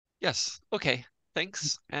Yes. Okay.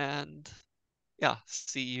 Thanks. And yeah,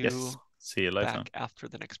 see you Yes. See you later. back after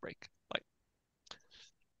the next break. Bye.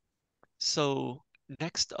 So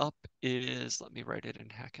next up is, let me write it in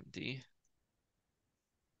HackMD.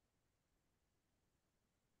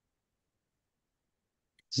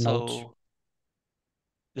 Notes. So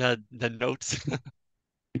the notes.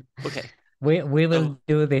 Okay. We will So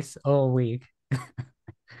do this all week.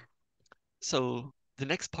 so the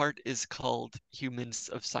next part is called Humans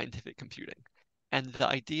of Scientific Computing. And the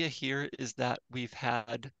idea here is that we've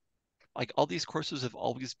had, like, all these courses have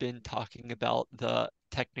always been talking about the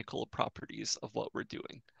technical properties of what we're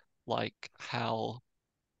doing, like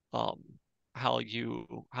um how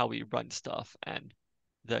we run stuff and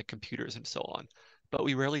the computers and so on. But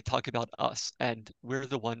we rarely talk about us, and we're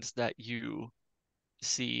the ones that you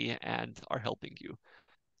see and are helping you.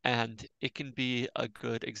 And it can be a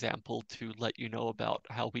good example to let you know about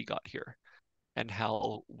how we got here and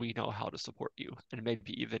how we know how to support you, and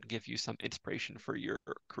maybe even give you some inspiration for your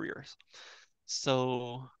careers.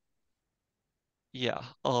 So yeah,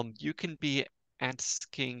 you can be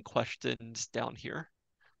asking questions down here.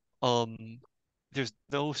 Um, there's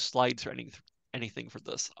no slides or anything for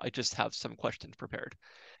this. I just have some questions prepared.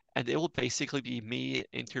 And it will basically be me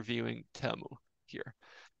interviewing Temu here.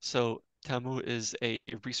 So Temu is a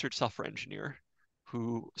research software engineer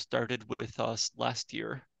who started with us last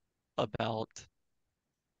year, about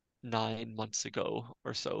 9 months ago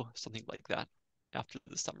or so, something like that, after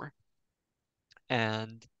the summer.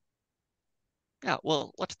 And yeah,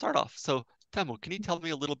 well, let's start off. So Temu, can you tell me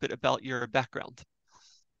a little bit about your background?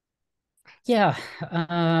 Yeah,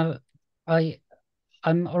 I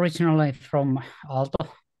I'm originally from Aalto.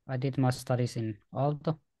 I did my studies in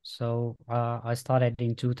Aalto. So I started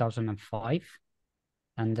in 2005,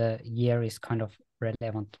 and the year is kind of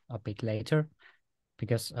relevant a bit later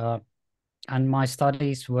because and my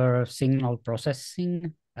studies were signal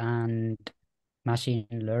processing and machine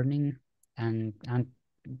learning and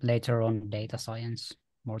later on data science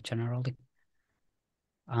more generally.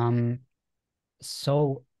 Um,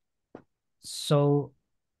 so so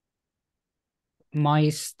my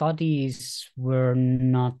studies were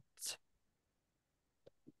not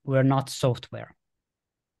software.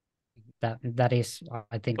 That is,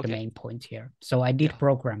 I think, the Okay, main point here. So I did yeah.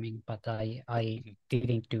 programming, but I Mhm.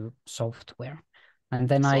 didn't do software. And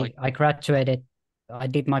then So I graduated. I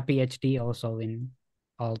did my PhD also in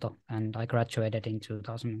Aalto, and I graduated in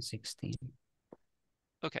 2016.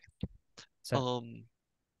 okay. So Um,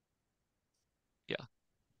 yeah.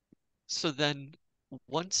 So then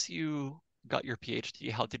once you got your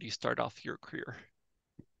PhD, how did you start off your career?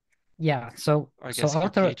 yeah, so Or I so guess your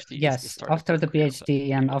after, PhD is the yes, start of after your the career, but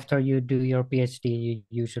PhD and anyway. after you do your PhD, you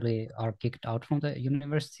usually are kicked out from the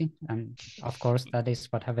university, and of course that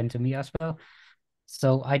is what happened to me as well.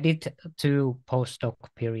 So I did 2 postdoc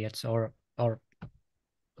periods, or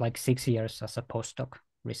like 6 years as a postdoc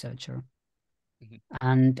researcher. Mhm.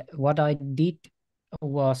 And what I did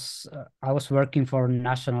was I was working for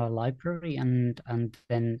National Library, and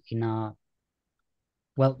then in a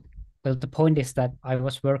well well the point is that I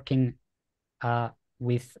was working uh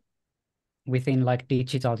with within like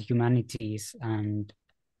digital humanities and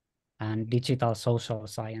digital social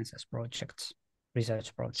sciences projects,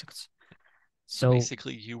 research projects. So So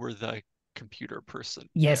basically you were the computer person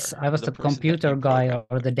yes, there, I was the the person that computer you guy program.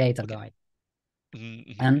 or the data Okay. guy.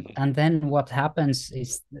 Mhm, And then what happens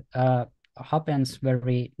is happens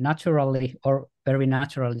very naturally, or very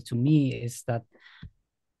naturally to me, is that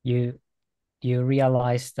you you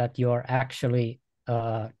realize that you're actually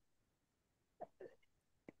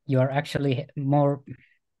more,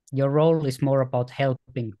 your role is more about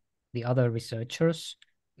helping the other researchers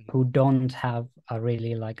mhm, who don't have a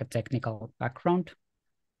really like a technical background.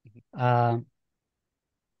 mhm, uh,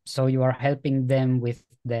 so you are helping them with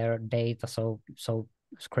their data, so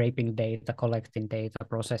scraping data, collecting data,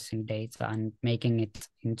 processing data, and making it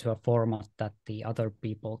into a format that the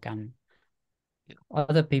yeah,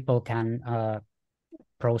 other people can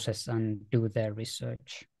process and do their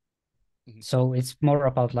research. mhm, So it's more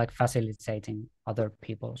about like facilitating other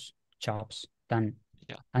people's jobs than,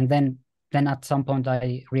 yeah, and then at some point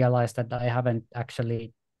I realized that I haven't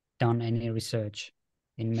actually done any research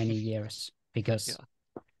in many years because yeah.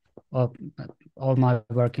 all, all my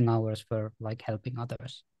working hours were like helping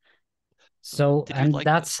others. So So, did you and like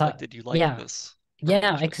that's this? Like, did you like yeah, this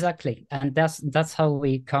yeah, approach? exactly. And that's how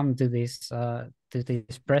we come to this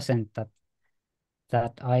present, that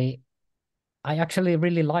I actually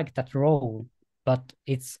really like that role, but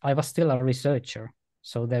I was still a researcher.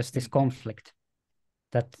 So there's this Mhm. conflict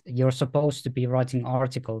that you're supposed to be writing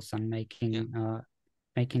articles and Yeah,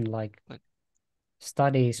 making like but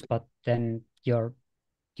studies, but then you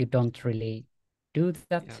don't really do Yeah.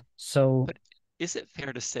 that. So But is it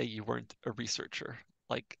fair to say you weren't a researcher?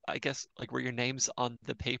 Like, I guess, like, were your names on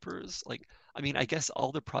the papers? Like, I mean, I guess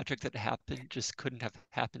all the project that happened just couldn't have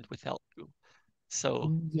happened without you.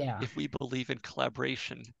 So yeah, if we believe in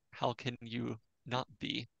collaboration, how can you not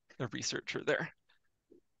be a researcher there?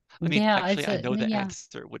 I mean, yeah, actually, it's I a know the yeah,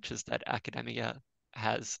 answer, which is that academia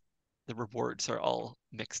has the rewards are all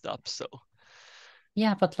mixed up. So,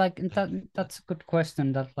 yeah, but like but that's a good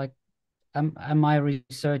question. That like, am I a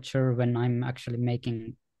researcher when I'm actually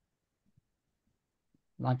making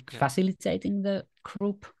like yeah, facilitating the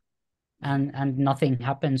group? mm, And nothing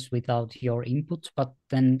happens without your input, but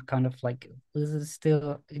then kind of like this is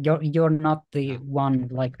still you're not the yeah, one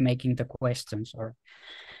like making the questions or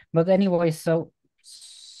but anyway, so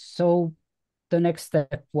the next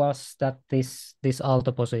step was that this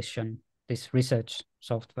Aalto position, this research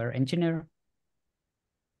software engineer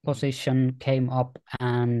mm, position came up,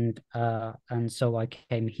 and so I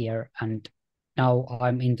came here, and yeah, now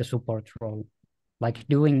I'm in the support role, like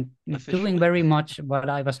doing officially. very much what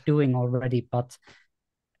I was doing already, but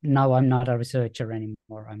now I'm not a researcher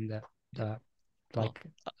anymore. I'm Yeah. the Well, like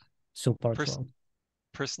support pers role.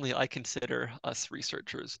 personally, I consider us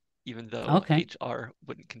researchers, even though Okay. HR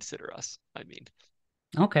wouldn't consider us. I mean,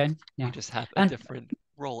 Okay. we Yeah. just have a And different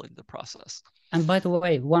role in the process. by the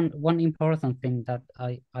way, one important thing that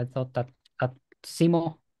I thought that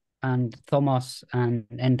Simo and Thomas and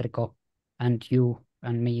Enrico and you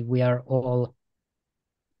and me, we are all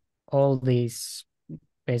these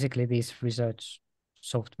basically these research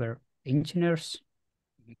software engineers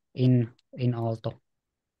Mhm. in Aalto.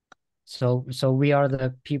 So we are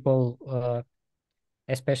the people,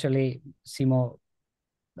 especially Simo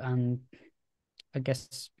and I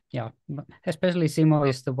guess yeah, especially Simo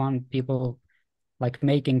is the one people like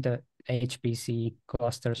making the HPC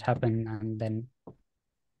clusters happen, and then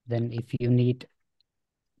if you need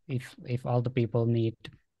if all the people need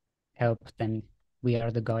help, then we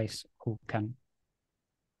are the guys who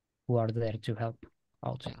are there to help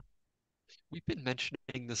also. Yeah. We've been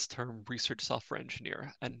mentioning this term research software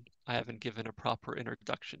engineer, and I haven't given a proper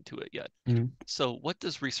introduction to it yet. Mm. So, what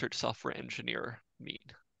does research software engineer mean?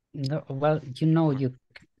 No, well, Or do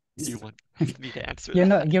you want me to answer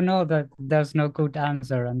that? you know that there's no good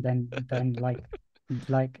answer, and then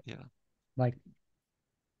like Yeah. like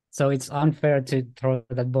so it's unfair to throw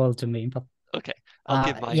that ball to me, but Okay. I'll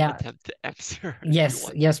give my yeah. attempt to answer if you Yes,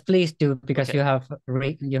 want. yes, please do because Okay. you have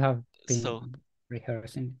been So,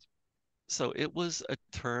 rehearsing it. so it was a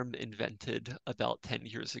term invented about 10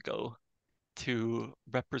 years ago to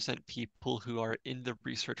represent people who are in the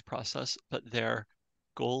research process, but their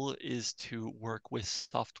goal is to work with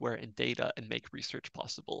software and data and make research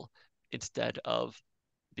possible instead of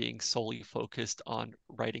being solely focused on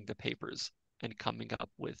writing the papers and coming up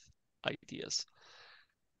with ideas.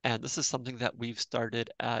 And this is something that we've started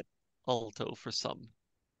at Aalto for some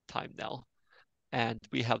time now. And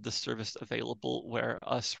we have the service available where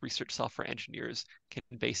us research software engineers can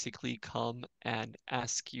basically come and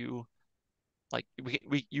ask you like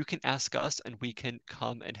you can ask us and we can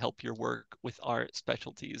come and help your work with our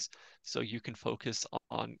specialties so you can focus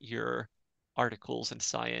on your articles and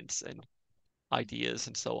science and ideas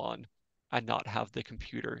and so on and not have the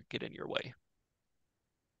computer get in your way.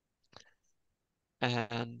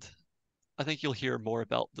 And I think you'll hear more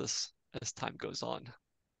about this as time goes on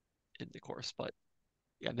in the course, but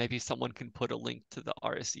yeah, maybe someone can put a link to the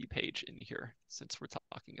RSE page in here since we're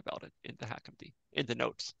talking about it in the HackMD in the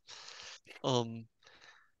notes. Um,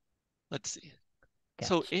 let's see.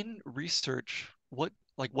 So Gotcha. in research, what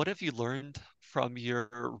have you learned from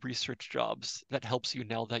your research jobs that helps you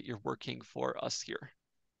now that you're working for us here?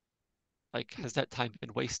 Like, has that time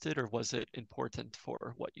been wasted or was it important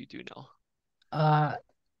for what you do now? Uh,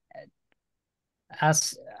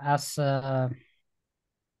 as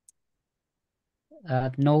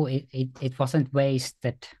no, it wasn't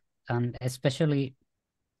wasted, and especially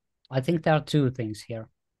I think there are two things here.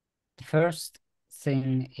 The first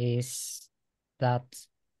thing is that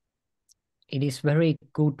it is very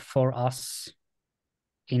good for us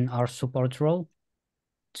in our support role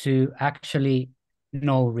to actually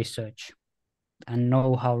know research and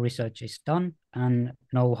know how research is done and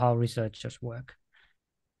know how researchers work.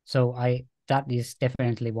 So I that is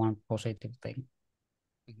definitely one positive thing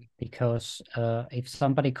Mhm. because if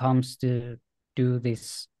somebody comes to do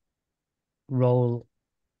this role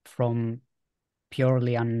from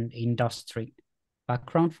purely an industry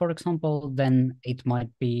background, for example, then it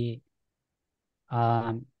might be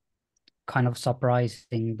um, kind of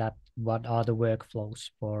surprising that what are the workflows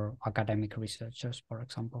for academic researchers, for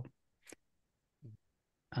example.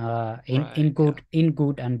 Right. Yeah. in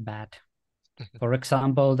good and bad. For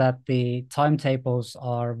example, that the timetables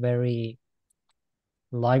are very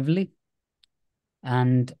lively,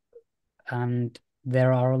 and and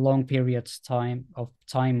there are long periods of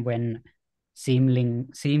time when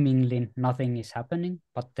seemingly nothing is happening,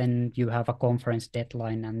 but then you have a conference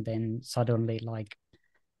deadline, and then suddenly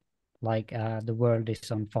the world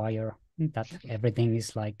is on fire, that everything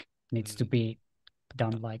is like needs to Mm, be yeah.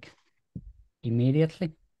 done like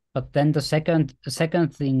immediately. But then the second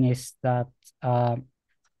thing is that uh,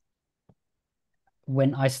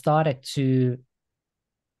 when I started to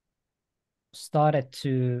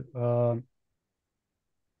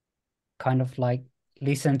kind of like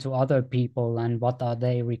listen to other people and what are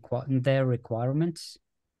their requirements,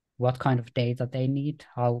 what kind of data they need,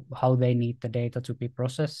 how they need the data to be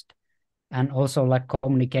processed, and also like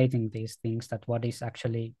communicating these things, that what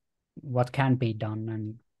can be done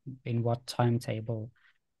and in what timetable.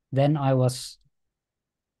 Then I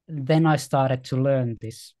started to learn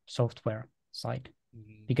this software side,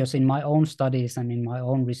 Mm, because in my own studies and in my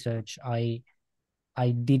own research, I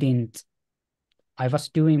didn't I was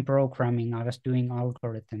doing programming, I was doing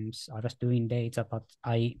algorithms, I was doing data, but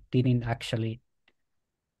I didn't actually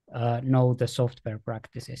know the software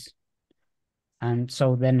practices. And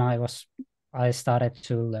so then I started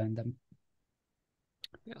to learn them.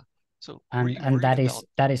 yeah. So were And you worried about,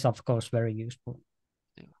 that is of course very useful.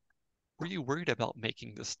 yeah, were you worried about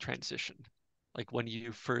making this transition? Like when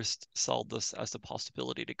you first saw this as a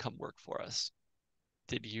possibility to come work for us,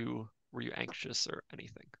 were you anxious or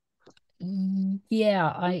anything?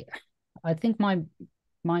 Yeah, I think my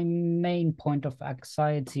main point of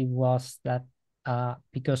anxiety was that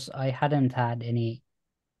because I hadn't had any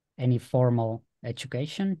formal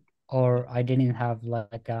education, Mm, or I didn't have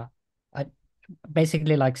like I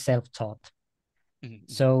basically like self-taught. mm,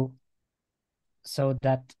 mm, So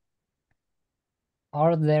that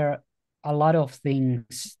are there a lot of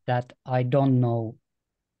things that I don't know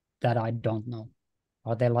that I don't know?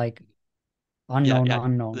 Are there like mm. Yeah, unknown yeah.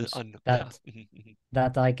 unknowns Yeah. Mhm, mhm,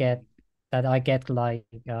 that I get mhm. that I get like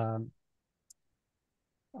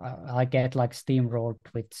I get like steamrolled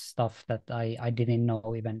with stuff that I didn't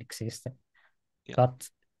know even existed. Yeah.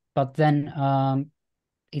 But then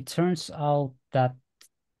it turns out that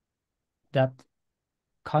that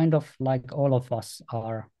kind of like all of us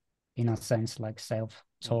are in a sense like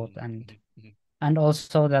self-taught, Mm, mhm, mhm. and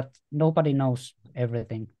also that nobody knows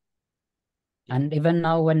everything. Yeah. And even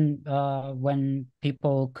now when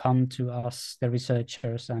people come to us, the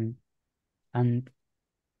researchers, and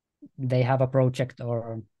they have a project,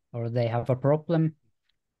 or they have a problem,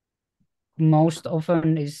 most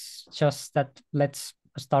often is just that let's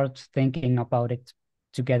start thinking about it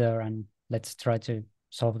together, and let's try to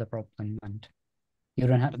solve the problem. And you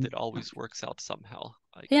don't have But it always works out somehow,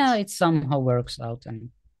 I yeah, guess. it somehow works out.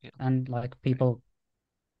 Yeah. And like Okay. people,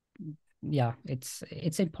 yeah, it's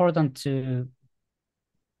important to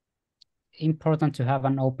have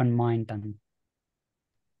an open mind,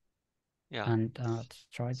 Yeah. and to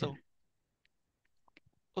try to. So,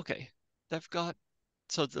 okay. I've got,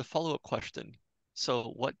 so the follow-up question.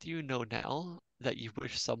 So what do you know now that you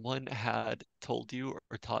wish someone had told you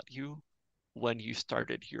or taught you when you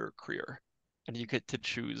started your career? And you get to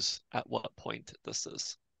choose at what point this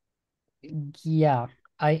is. Yeah,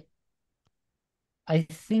 I I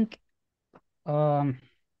think um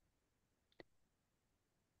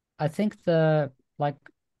I think the like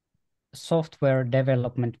software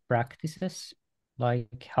development practices,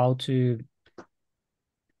 like how to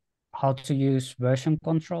use version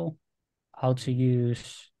control, how to Mm,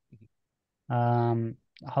 use mhm. um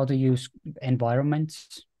how to use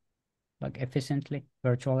environments like efficiently,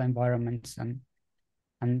 virtual environments, and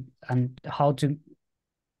how to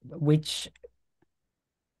which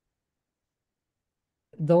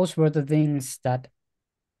those were the things that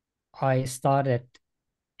I started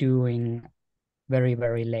doing very,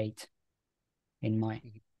 very late in my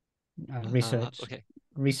Mhm. research Okay. Yeah.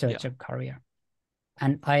 researcher career.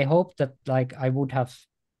 And I hope that like I would have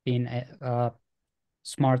been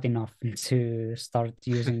smart enough to start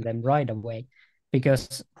using them right away,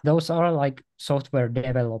 because those are like software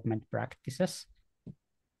development practices.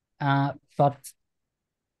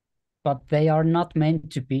 But they are not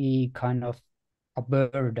meant to be kind of a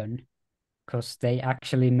burden, because they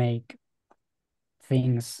actually make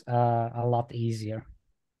things a lot easier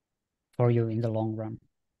for you in the long run.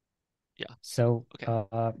 Yeah. So Okay.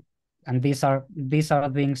 and these are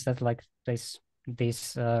things that like these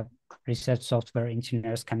research software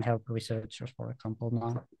engineers can help researchers, for example,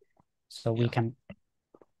 now. So Yeah.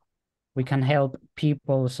 we can help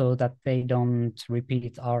people so that they don't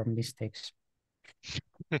repeat our mistakes.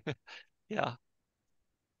 Yeah.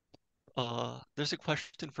 There's a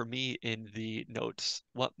question for me in the notes.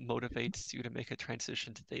 What motivates you to make a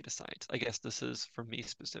transition to data science? I guess this is for me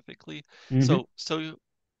specifically. Hmm. So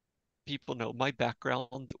people know my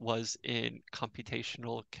background was in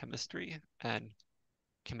computational chemistry and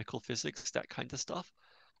chemical physics, that kind of stuff.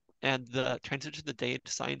 And the transition to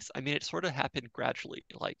data science, I mean, it sort of happened gradually.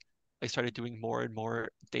 Like I started doing more and more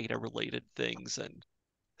data related things. And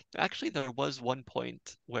actually, there was one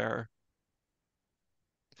point where,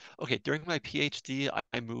 okay, during my PhD,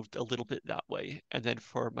 I moved a little bit that way. And then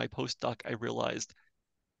for my postdoc, I realized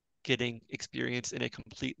getting experience in a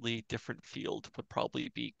completely different field would probably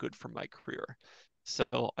be good for my career. So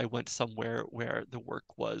I went somewhere where the work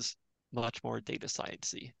was much more data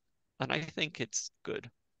sciencey. And I think it's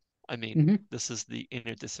good. I mean, Hmm. this is the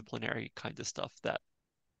interdisciplinary kind of stuff that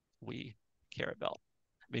we care about.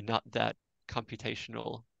 I mean, not that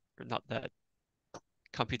computational or not that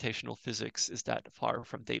computational physics is that far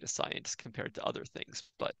from data science compared to other things,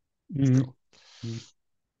 but Hmm. still.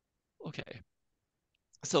 Okay.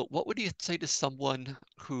 So what would you say to someone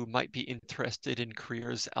who might be interested in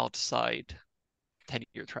careers outside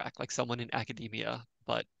tenure track, like someone in academia,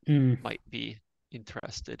 but Mm. might be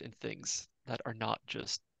interested in things that are not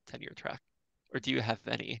just tenure track? Or do you have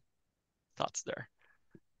any thoughts there?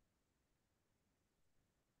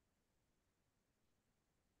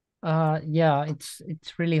 Yeah,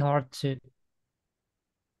 it's really hard to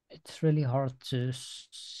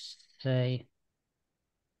say.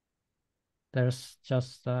 There's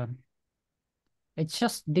just it's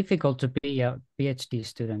just difficult to be a PhD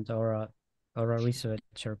student or a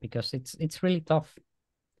researcher because it's really tough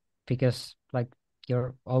because like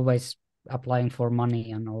you're always applying for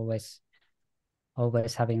money and always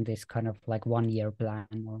having this kind of like 1 year plan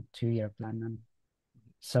or 2 year plan and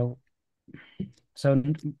so so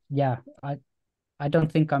yeah, I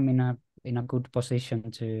don't think I'm in a good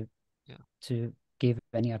position Yeah. to give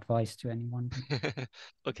any advice to anyone.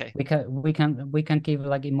 Okay. We can give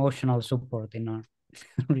like emotional support in our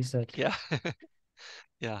research. Yeah.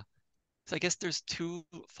 Yeah. So I guess there's two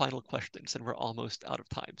final questions and we're almost out of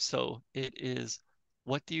time. So it is,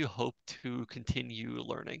 what do you hope to continue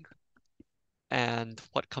learning? And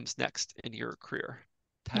what comes next in your career?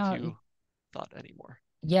 Have Yeah, you thought any more?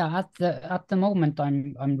 yeah. At the moment,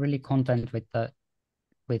 I'm really content with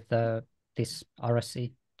this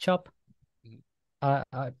RSC job. Mhm.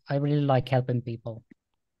 I really like helping people.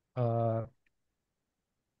 Uh,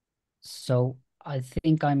 so I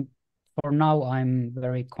think for now I'm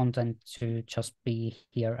very content to just be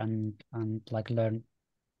here and like learn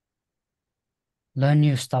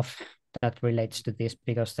new stuff that relates to this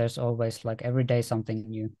because there's always like every day something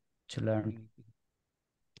new to learn Mhm. Yeah.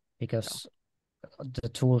 because the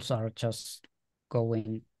tools are just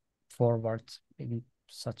going forward in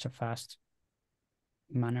such a fast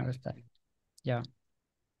manner that Mhm. yeah.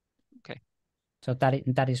 Okay. So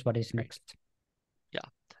that is what is Great. next. Yeah.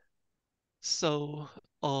 So,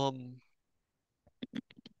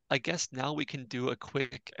 I guess now we can do a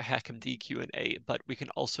quick HackMD Q&A, but we can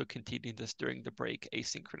also continue this during the break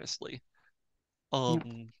asynchronously. Yeah.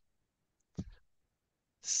 Um,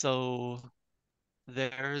 so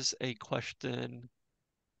there's a question,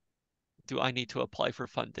 do I need to apply for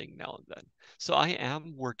funding now and then? So I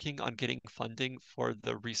am working on getting funding for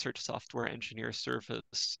the research software engineer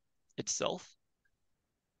service itself,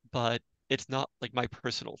 but it's not like my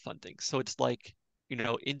personal funding. So it's like,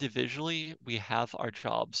 individually we have our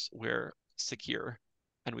jobs, we're secure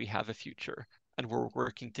and we have a future and we're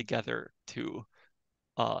working together to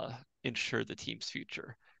uh, ensure the team's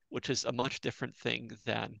future, which is a much different thing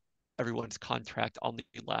than everyone's contract only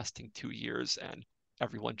lasting 2 years and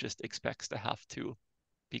everyone just expects to have to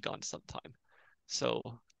be gone sometime. So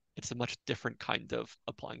it's a much different kind of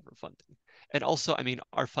applying for funding. And also, I mean,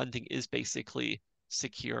 our funding is basically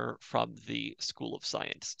secure from the School of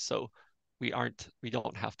Science. So we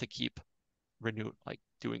don't have to keep like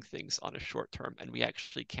doing things on a short term, and we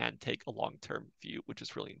actually can take a long term view, which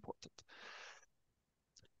is really important.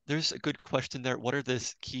 There's a good question there. What are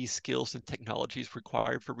the key skills and technologies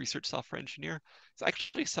required for research software engineer? So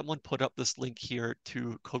actually someone put up this link here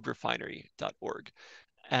to coderefinery.org.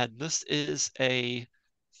 And this is a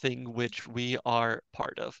thing which we are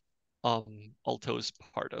part of, Aalto's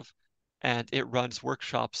part of. And it runs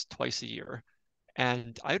workshops twice a year.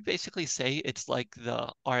 And I would basically say it's like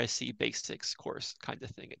the RSC basics course kind of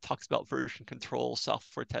thing. It talks about version control,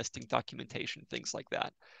 software testing, documentation, things like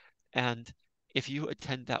that. And if you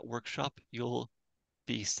attend that workshop, you'll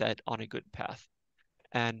be set on a good path.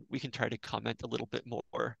 And we can try to comment a little bit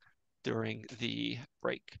more during the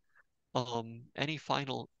break. Any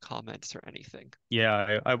final comments or anything?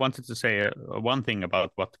 Yeah, I wanted to say one thing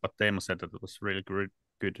about what Teemu said that was really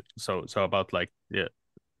good. So about like the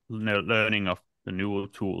learning of the new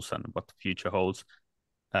tools and what the future holds.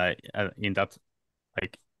 In that,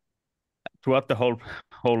 like throughout the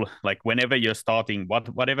whole like whenever you're starting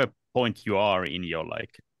whatever point you are in your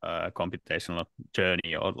like computational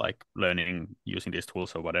journey or like learning using these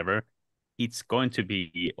tools or whatever, it's going to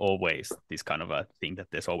be always this kind of a thing that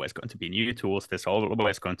there's always going to be new tools, there's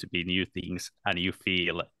always going to be new things, and you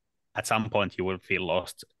feel at some point you will feel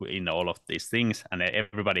lost in all of these things, and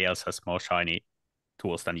everybody else has more shiny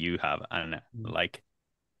tools than you have, and like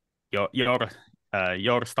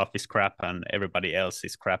your stuff is crap and everybody else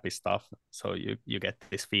is crappy stuff. So you get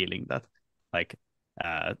this feeling that like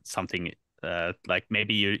something like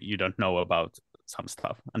maybe you don't know about some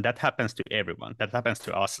stuff, and that happens to everyone. That happens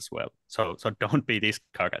to us as well. So don't be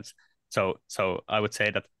discouraged. So I would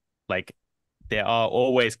say that like there are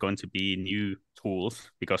always going to be new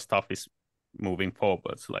tools because stuff is moving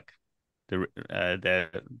forwards. Like the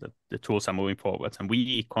tools are moving forwards, and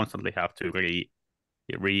we constantly have to re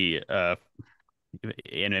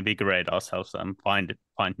invigorate ourselves and find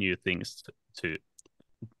new things to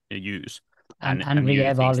use and and new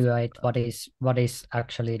things to reevaluate what is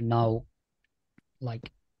actually now,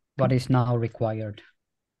 like what is now required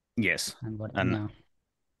yes. and what And no.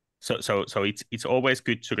 so it's always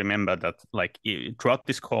good to remember that like throughout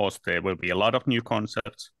this course there will be a lot of new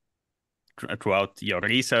concepts. Throughout your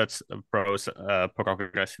research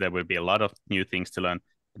progress there will be a lot of new things to learn.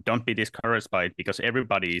 Don't be discouraged by it because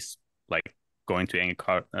everybody is like going to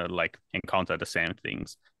encounter the same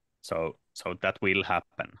things. So that will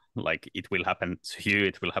happen. Like it will happen to you,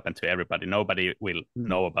 it will happen to everybody. Nobody will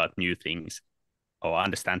know about new things or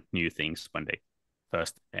understand new things when they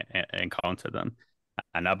first encounter them.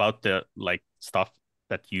 And about the like stuff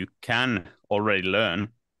that you can already learn,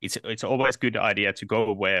 it's always good idea to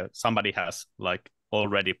go where somebody has like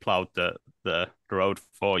already plowed the road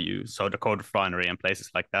for you. So the code refinery and places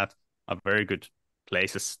like that are very good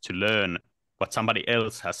places to learn what somebody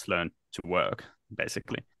else has learned to work,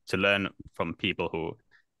 basically to learn from people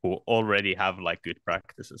who already have like good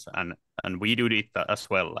practices. And we do it as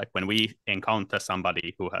well. Like when we encounter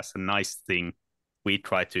somebody who has a nice thing, we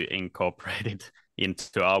try to incorporate it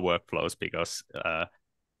into our workflows because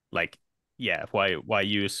like yeah, why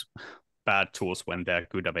use bad tools when they're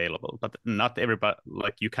good available? But not everybody,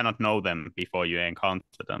 like you cannot know them before you encounter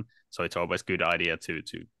them. So it's always good idea to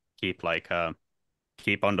keep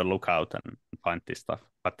keep on the lookout and find this stuff.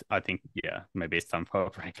 But I think yeah, maybe it's time for a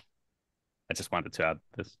break. I just wanted to add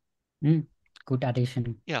this. Good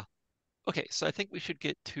addition. Yeah. Okay, so I think we should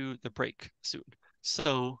get to the break soon.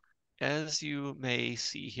 So as you may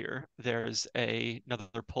see here, there's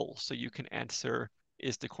another poll. So you can answer,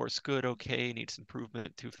 is the course good, okay, needs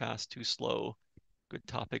improvement, too fast, too slow, good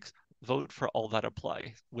topics. Vote for all that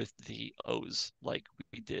apply with the O's like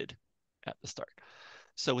we did at the start.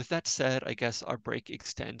 So with that said, I guess our break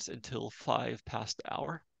extends until 5 past the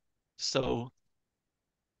hour. So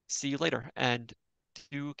see you later and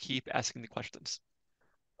do keep asking the questions.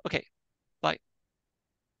 Okay, bye.